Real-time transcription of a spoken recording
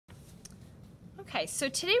Okay, so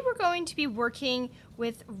today we're going to be working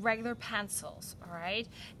with regular pencils, all right?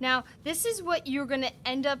 Now, this is what you're going to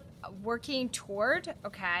end up working toward,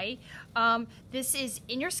 okay? This is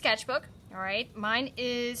in your sketchbook, all right? Mine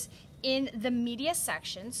is in the media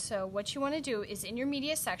section, so what you want to do is in your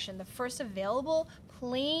media section, the first available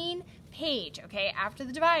plain page, okay, after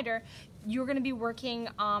the divider, you're going to be working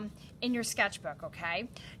in your sketchbook, okay?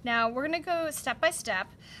 Now, we're going to go step by step.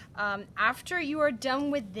 After you are done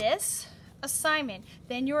with this assignment,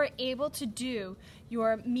 then you're able to do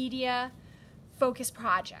your media focus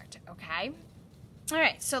project, okay? All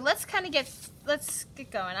right, so let's get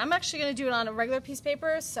going. I'm actually going to do it on a regular piece of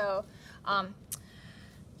paper, so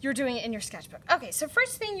you're doing it in your sketchbook. Okay, so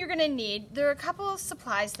first thing you're going to need, there are a couple of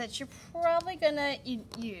supplies that you're probably going to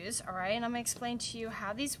use, all right? And I'm going to explain to you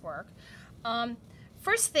how these work.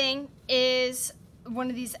 First thing is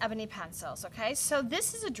one of these ebony pencils, okay? So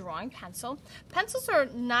this is a drawing pencil. Pencils are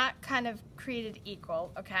not kind of created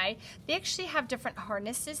equal, okay? They actually have different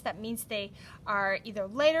hardnesses. That means they are either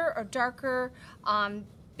lighter or darker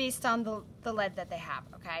based on the lead that they have,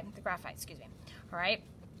 okay? The graphite, excuse me, all right?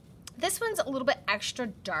 This one's a little bit extra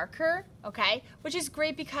darker, okay? Which is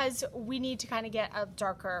great because we need to kind of get a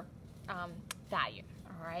darker value,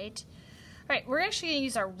 all right? All right, we're actually going to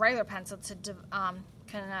use our regular pencil to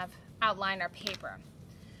kind of outline our paper.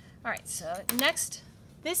 All right, so next,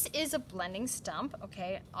 this is a blending stump,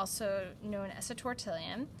 okay, also known as a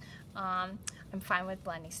tortillon. I'm fine with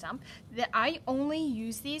blending stump. I only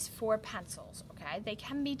use these for pencils, okay? They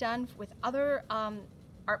can be done with other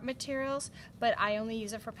art materials, but I only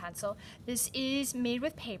use it for pencil. This is made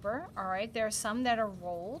with paper, all right? There are some that are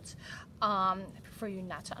rolled. I prefer you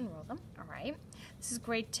not to unroll them, all right? This is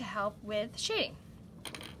great to help with shading.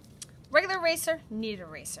 Regular eraser, kneaded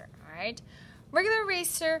eraser, all right? Regular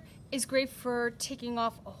eraser is great for taking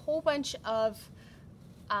off a whole bunch of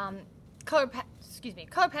color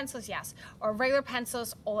pencils, yes, or regular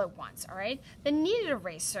pencils all at once, all right? The kneaded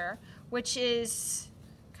eraser, which is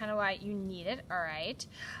kind of why you need it, all right?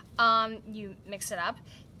 You mix it up,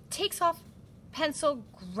 takes off pencil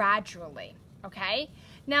gradually, okay?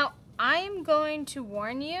 Now, I'm going to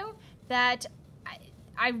warn you that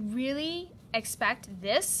I really expect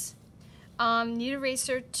this kneaded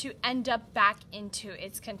eraser to end up back into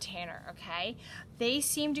its container, okay? They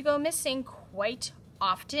seem to go missing quite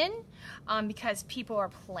often because people are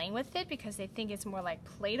playing with it because they think it's more like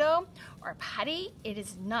Play-Doh or putty. It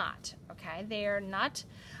is not, okay? They are not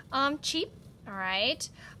cheap, all right?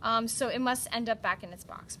 So it must end up back in its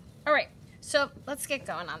box. All right, so let's get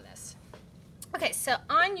going on this. Okay, so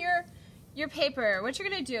on your paper, what you're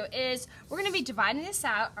going to do is we're going to be dividing this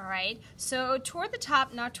out, all right? So toward the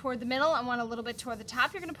top, not toward the middle. I want a little bit toward the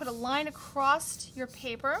top. You're going to put a line across your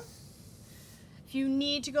paper. If you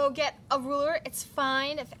need to go get a ruler, it's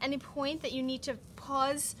fine. If at any point that you need to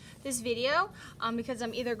pause this video because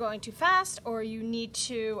I'm either going too fast or you need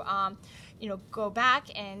to go back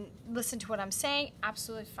and listen to what I'm saying,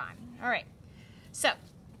 absolutely fine. All right, so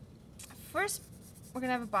first we're going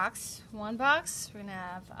to have a box, one box. We're going to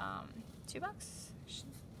have 2 box.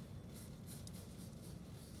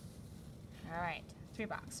 All right, 3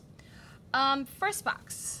 box. First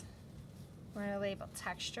box, we're going to label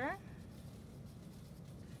texture.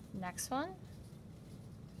 Next one,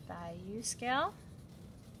 value scale.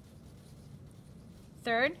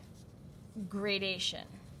 Third, gradation.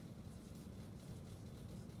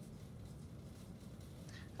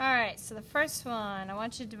 All right, so the first one, I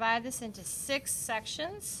want you to divide this into 6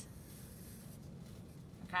 sections.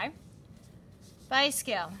 Okay. Value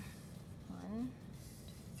scale. 1,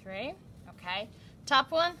 2, 3. Okay.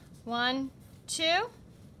 Top one, 1, 2.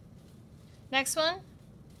 Next one,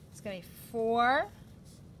 it's going to be 4.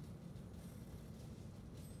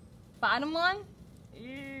 Bottom one,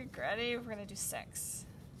 ready? We're going to do 6.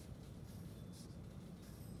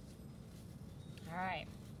 All right.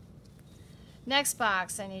 Next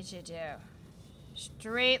box I need you to do.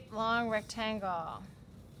 Straight, long rectangle.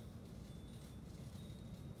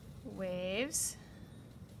 Waves.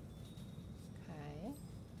 Okay.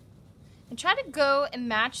 And try to go and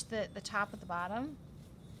match the top with the bottom.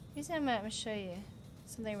 I'm going to show you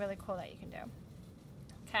something really cool that you can do.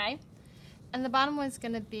 Okay. And the bottom one's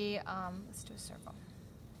going to be, let's do a circle.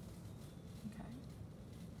 Okay.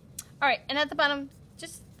 All right, and at the bottom,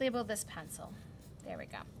 just label this pencil. There we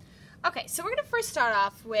go. Okay, so we're going to first start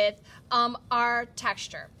off with our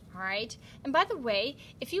texture, all right? And by the way,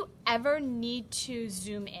 if you ever need to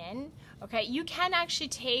zoom in, okay, you can actually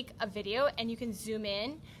take a video and you can zoom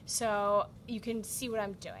in so you can see what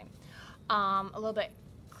I'm doing a little bit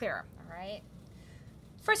clearer, all right?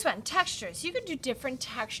 First one, textures. You can do different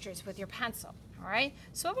textures with your pencil, All right,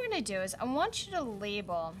 so what we're going to do is I want you to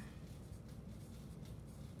label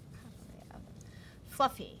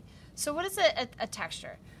fluffy. So what is a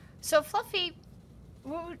texture? So fluffy,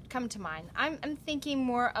 what would come to mind? I'm thinking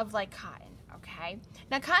more of like cotton, okay?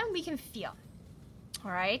 Now cotton we can feel,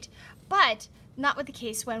 all right? But not with the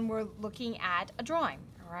case when we're looking at a drawing,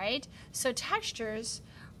 all right? So textures,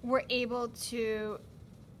 we're able to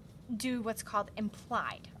do what's called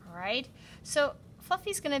implied, all right? So fluffy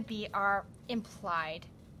is going to be our implied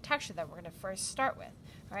texture that we're going to first start with,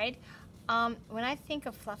 all right? When I think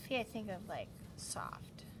of fluffy, I think of like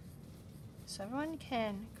soft. So everyone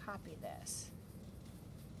can copy this.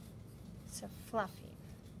 So fluffy.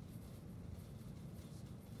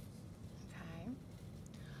 Okay.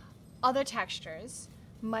 Other textures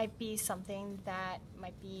might be something that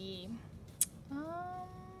might be, oh,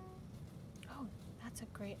 that's a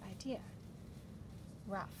great idea.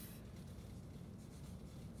 Rough.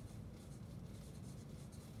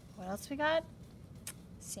 What else we got?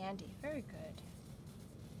 Sandy. Very good.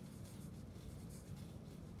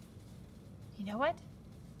 You know what?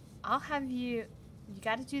 I'll have you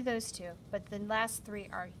got to do those two, but the last three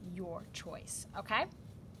are your choice, okay?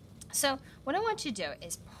 So what I want you to do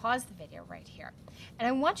is pause the video right here, and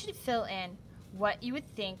I want you to fill in what you would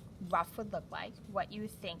think rough would look like, what you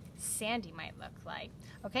would think sandy might look like,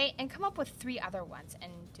 okay? And come up with three other ones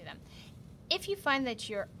and do them. If you find that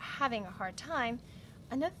you're having a hard time,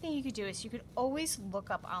 another thing you could do is you could always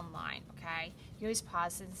look up online, okay? You always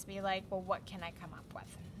pause and be like, well, what can I come up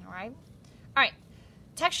with, all right? All right,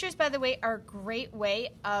 textures, by the way, are a great way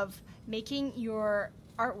of making your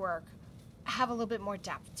artwork have a little bit more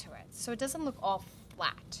depth to it, so it doesn't look all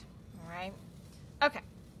flat, all right? Okay,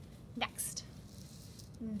 next,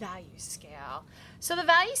 value scale. So the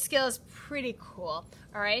value scale is pretty cool,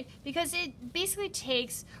 all right, because it basically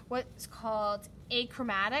takes what's called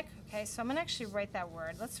achromatic, okay? So I'm gonna actually write that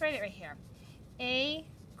word. Let's write it right here,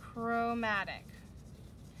 achromatic.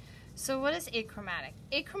 So what is achromatic?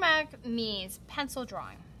 Achromatic means pencil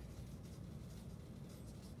drawing.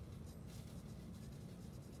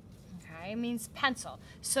 Okay, it means pencil.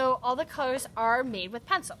 So all the colors are made with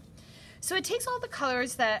pencil. So it takes all the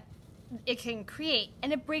colors that it can create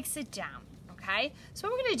and it breaks it down, okay? So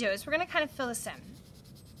what we're gonna do is we're gonna kind of fill this in.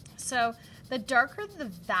 So the darker the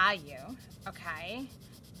value, okay?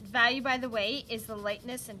 Value, by the way, is the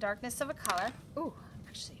lightness and darkness of a color. Ooh,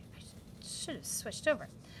 actually, I should have switched over.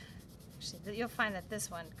 Actually, you'll find that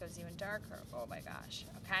this one goes even darker. Oh my gosh,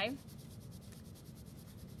 okay?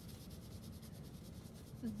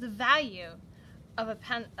 The value of a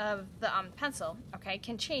pencil, okay,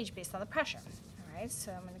 can change based on the pressure. All right,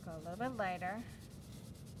 so I'm going to go a little bit lighter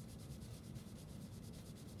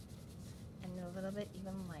and a little bit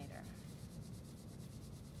even lighter.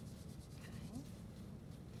 Okay.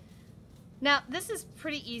 Now, this is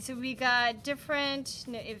pretty easy. We got different,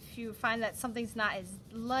 if you find that something's not as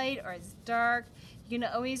light or as dark, you can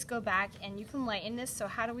always go back and you can lighten this. So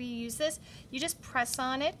how do we use this? You just press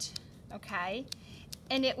on it, okay,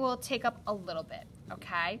 and it will take up a little bit,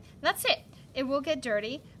 okay? And that's it. It will get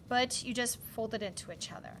dirty, but you just fold it into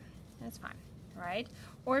each other. That's fine, right?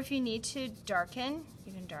 Or if you need to darken,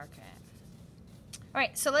 you can darken it. All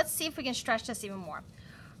right, so let's see if we can stretch this even more.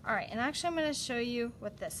 All right, and actually I'm going to show you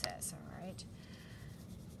what this is, all right?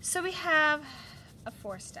 So we have a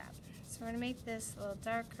 4-step. So we're going to make this a little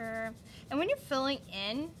darker. And when you're filling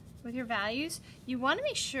in with your values, you want to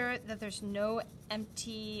make sure that there's no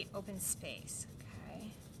empty open space,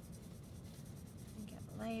 okay? And get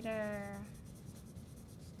lighter,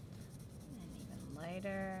 and even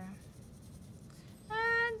lighter,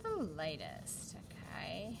 and the lightest,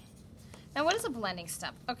 okay? Now what is a blending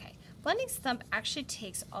stump? Okay, blending stump actually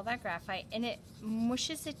takes all that graphite and it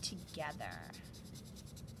mushes it together,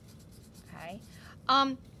 okay?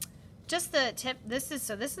 Just the tip, this is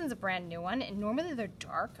a brand new one, and normally they're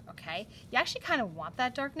dark, okay? You actually kind of want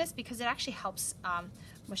that darkness because it actually helps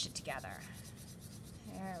mush it together.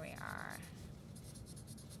 There we are.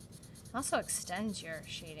 Also extends your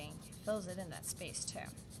shading, fills it in that space too,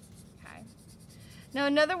 okay? Now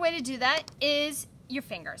another way to do that is your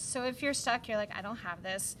fingers. So if you're stuck, you're like, I don't have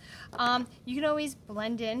this, you can always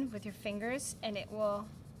blend in with your fingers and it will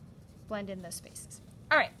blend in those spaces.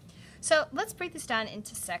 All right. So let's break this down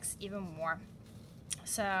into sects even more.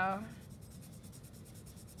 So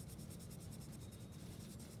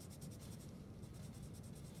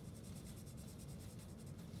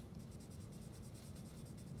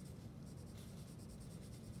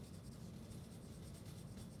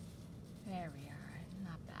there we are,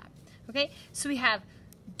 not bad. Okay, so we have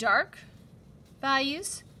dark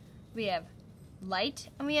values, we have light,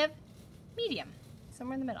 and we have medium,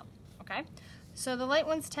 somewhere in the middle, okay? So the light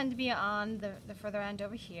ones tend to be on the further end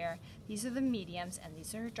over here. These are the mediums, and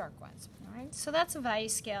these are dark ones. All right, so that's a value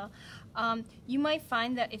scale. You might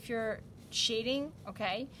find that if you're shading,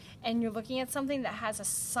 okay, and you're looking at something that has a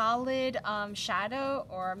solid shadow,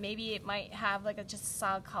 or maybe it might have like just a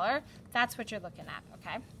solid color, that's what you're looking at,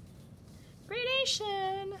 okay?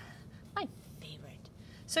 Gradation, my favorite.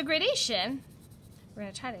 So gradation, we're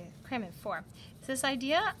going to try to cram in 4. It's this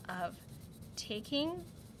idea of taking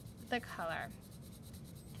the color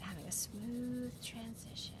and having a smooth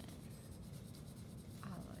transition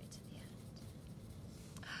all the way to the end.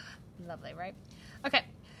 Lovely, right? Okay,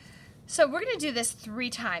 so we're going to do this 3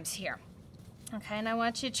 times here. Okay, and I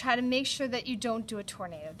want you to try to make sure that you don't do a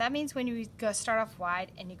tornado. That means when you go start off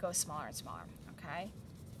wide and you go smaller and smaller, okay?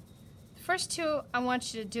 The first 2, I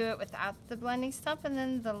want you to do it without the blending stump, and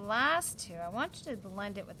then the last 2, I want you to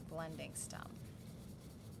blend it with the blending stump.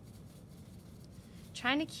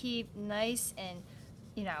 Trying to keep nice and,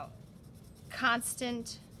 you know,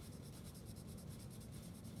 constant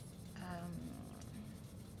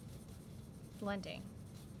blending,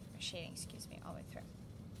 or shading, excuse me, all the way through.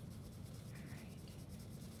 All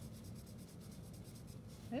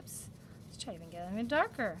right. Oops. Let's try to even get it even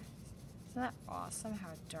darker. Isn't that awesome how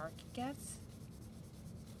dark it gets?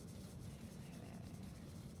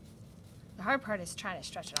 The hard part is trying to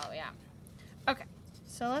stretch it all the way out. Okay.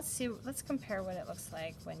 So let's compare what it looks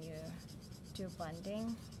like when you do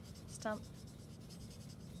blending stump.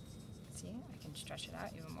 See, I can stretch it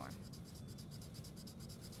out even more.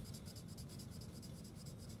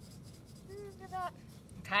 Look at that.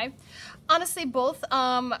 Okay. Honestly, both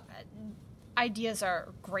ideas are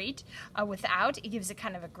great. Without, it gives it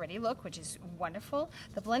kind of a gritty look, which is wonderful.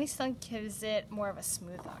 The blending stump gives it more of a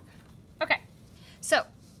smooth look. Okay, so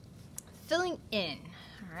filling in.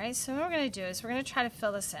 All right, so what we're going to do is we're going to try to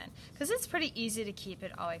fill this in, because it's pretty easy to keep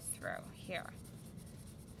it all the way through here.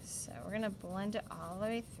 So we're going to blend it all the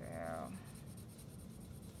way through.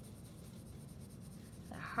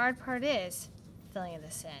 The hard part is filling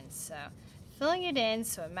this in. So filling it in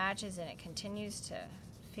so it matches and it continues to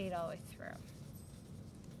fade all the way through.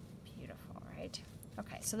 Beautiful, right?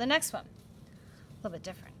 Okay, so the next one, a little bit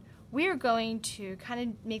different. We are going to kind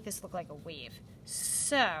of make this look like a wave.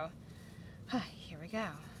 So here we go.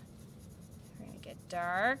 We're going to get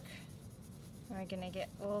dark. We're going to get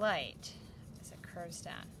light as it curves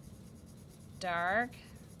down. Dark,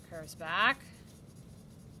 curves back.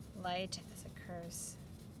 Light as it curves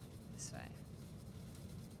this way.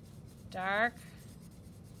 Dark,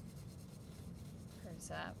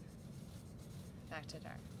 curves up, back to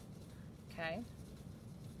dark. Okay.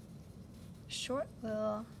 Short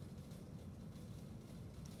little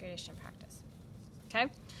gradation practice.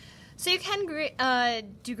 Okay. So you can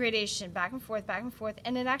do gradation back and forth,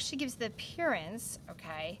 and it actually gives the appearance,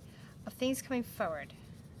 okay, of things coming forward.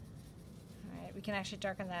 All right, we can actually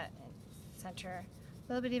darken that in center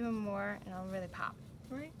a little bit even more, and it'll really pop.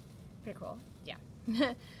 All right, pretty cool. Yeah.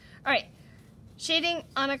 All right, shading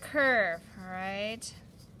on a curve. All right,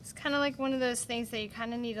 it's kind of like one of those things that you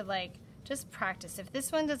kind of need to like just practice. If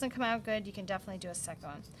this one doesn't come out good, you can definitely do a second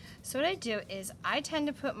one. So what I do is I tend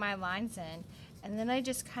to put my lines in, and then I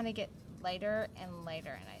just kind of get lighter and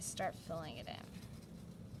lighter, and I start filling it in.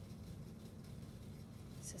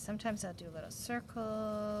 So sometimes I'll do little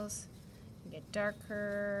circles, and get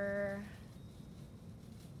darker.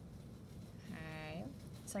 Alright.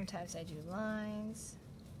 Sometimes I do lines.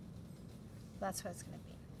 That's what it's going to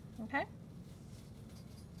be. Okay?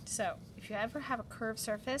 So if you ever have a curved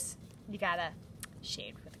surface, you gotta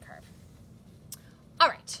shade with the curve.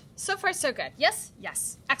 Alright, so far so good. Yes?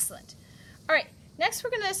 Yes. Excellent. Alright, next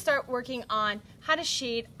we're going to start working on how to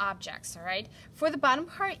shade objects, alright? For the bottom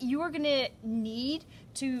part, you are going to need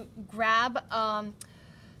to grab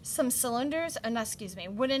some cylinders,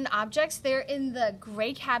 wooden objects. They're in the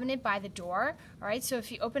gray cabinet by the door, alright? So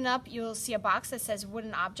if you open up, you'll see a box that says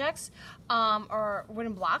wooden objects or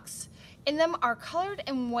wooden blocks. In them are colored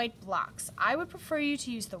and white blocks. I would prefer you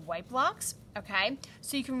to use the white blocks, okay?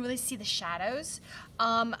 So you can really see the shadows.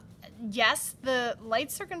 Yes, the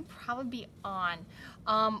lights are going to probably be on.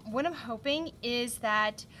 What I'm hoping is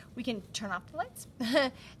that we can turn off the lights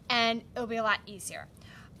and it'll be a lot easier.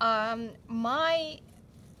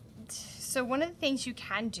 So one of the things you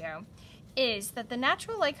can do is that the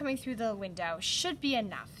natural light coming through the window should be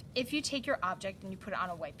enough. If you take your object and you put it on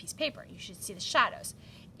a white piece of paper, you should see the shadows.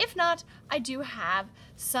 If not, I do have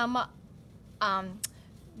some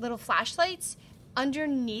little flashlights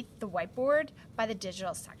underneath the whiteboard by the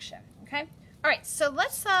digital section. Okay. All right. So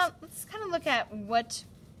let's kind of look at what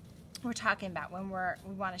we're talking about when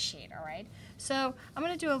we want to shade, all right? So I'm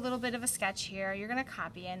going to do a little bit of a sketch here. You're going to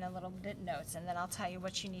copy in a little bit notes, and then I'll tell you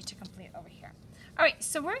what you need to complete over here. All right,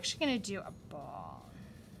 so we're actually going to do a ball.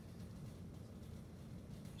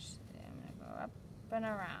 I'm going to go up and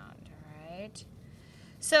around, all right?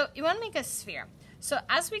 So you want to make a sphere. So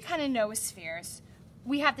as we kind of know with spheres,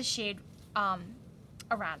 we have to shade around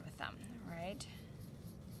with them, all right?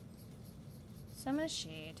 So I'm going to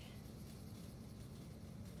shade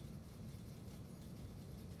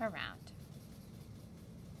around.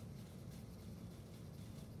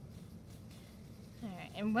 All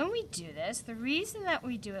right, and when we do this, the reason that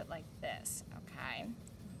we do it like this, okay,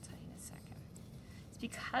 I'll tell you in a second, it's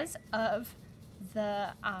because of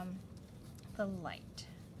the light,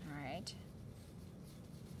 all right?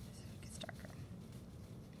 So it gets darker.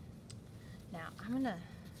 Now I'm gonna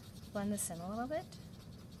blend this in a little bit,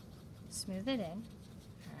 smooth it in,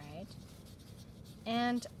 all right?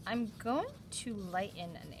 And I'm going to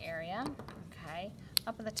lighten an area, okay,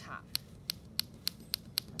 up at the top.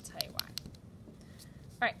 I'll tell you why.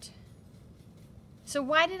 All right. So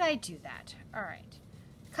why did I do that? All right.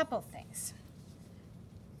 A couple of things.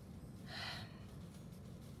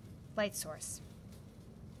 Light source.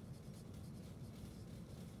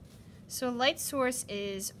 So a light source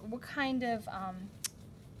is what kind of,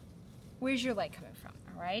 where's your light coming from?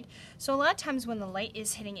 All right. So a lot of times when the light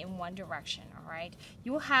is hitting in one direction, all right,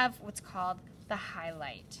 you will have what's called the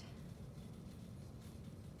highlight.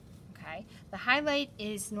 Okay. The highlight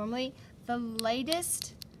is normally the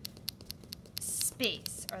lightest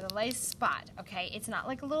space or the lightest spot. Okay. It's not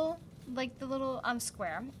like a little, like the little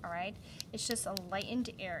square. All right. It's just a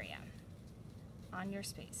lightened area on your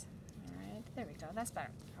space. All right. There we go. That's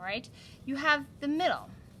better. All right. You have the middle.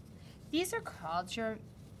 These are called your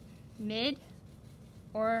mid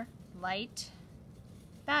or light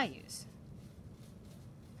values.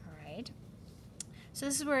 All right. So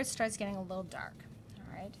this is where it starts getting a little dark.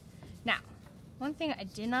 All right. Now, one thing I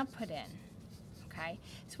did not put in, okay,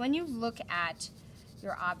 is when you look at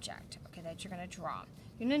your object, okay, that you're going to draw,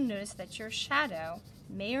 you're going to notice that your shadow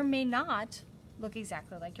may or may not look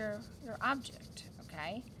exactly like your object,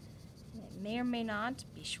 okay? It may or may not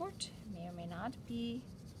be short, may or may not be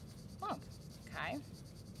long, okay?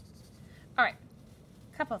 All right.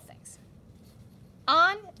 Couple of things.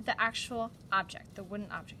 On the actual object, the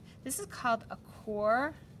wooden object, this is called a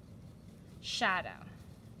core shadow,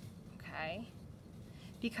 okay?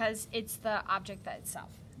 Because it's the object that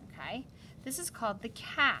itself, okay? This is called the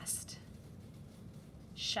cast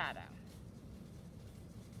shadow,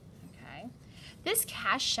 okay? This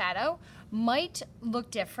cast shadow might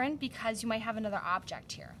look different because you might have another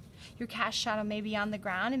object here. Your cast shadow may be on the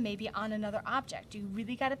ground and maybe on another object. You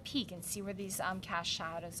really got to peek and see where these cast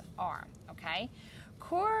shadows are, okay?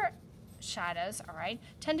 Core shadows, all right,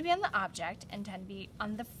 tend to be on the object and tend to be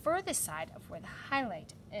on the furthest side of where the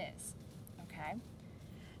highlight is, okay?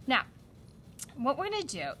 Now, what we're going to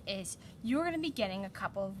do is you're going to be getting a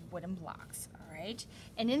couple of wooden blocks, all right?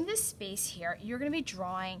 And in this space here, you're going to be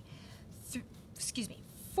drawing,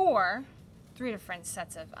 three different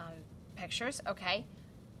sets of pictures, okay?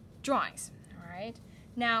 Drawings, all right?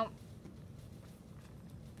 Now,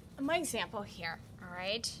 my example here, all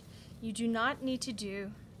right? You do not need to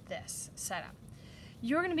do this setup.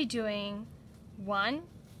 You're going to be doing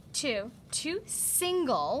two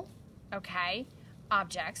single, okay,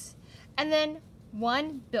 objects, and then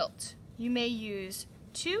one built. You may use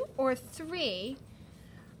 2 or 3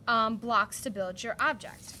 blocks to build your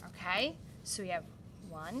object, okay? So we have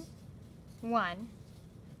 1,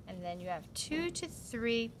 and then you have 2 to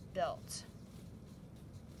 3 built,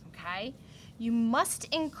 okay? You must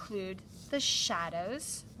include the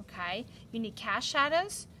shadows, okay? You need cast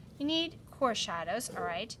shadows, you need core shadows, all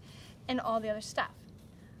right, and all the other stuff.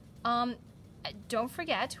 Don't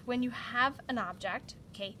forget, when you have an object,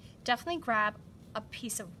 okay, definitely grab a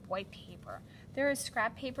piece of white paper. There is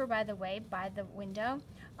scrap paper, by the way, by the window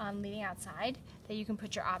leading outside that you can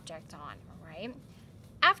put your object on, all right?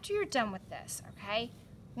 After you're done with this, okay,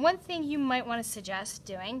 one thing you might want to suggest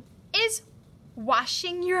doing is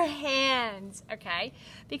washing your hands, okay?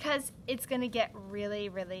 Because it's going to get really,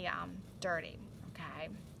 really dirty, okay?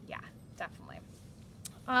 Yeah, definitely.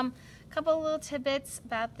 Couple of little tidbits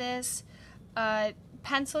about this.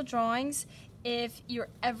 Pencil drawings, if you're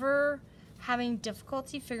ever having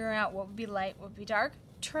difficulty figuring out what would be light, what would be dark,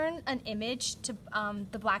 turn an image to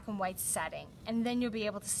the black and white setting, and then you'll be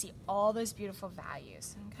able to see all those beautiful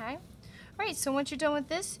values, okay? All right, so once you're done with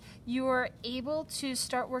this, you are able to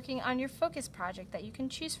start working on your focus project that you can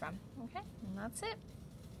choose from, okay? And that's it.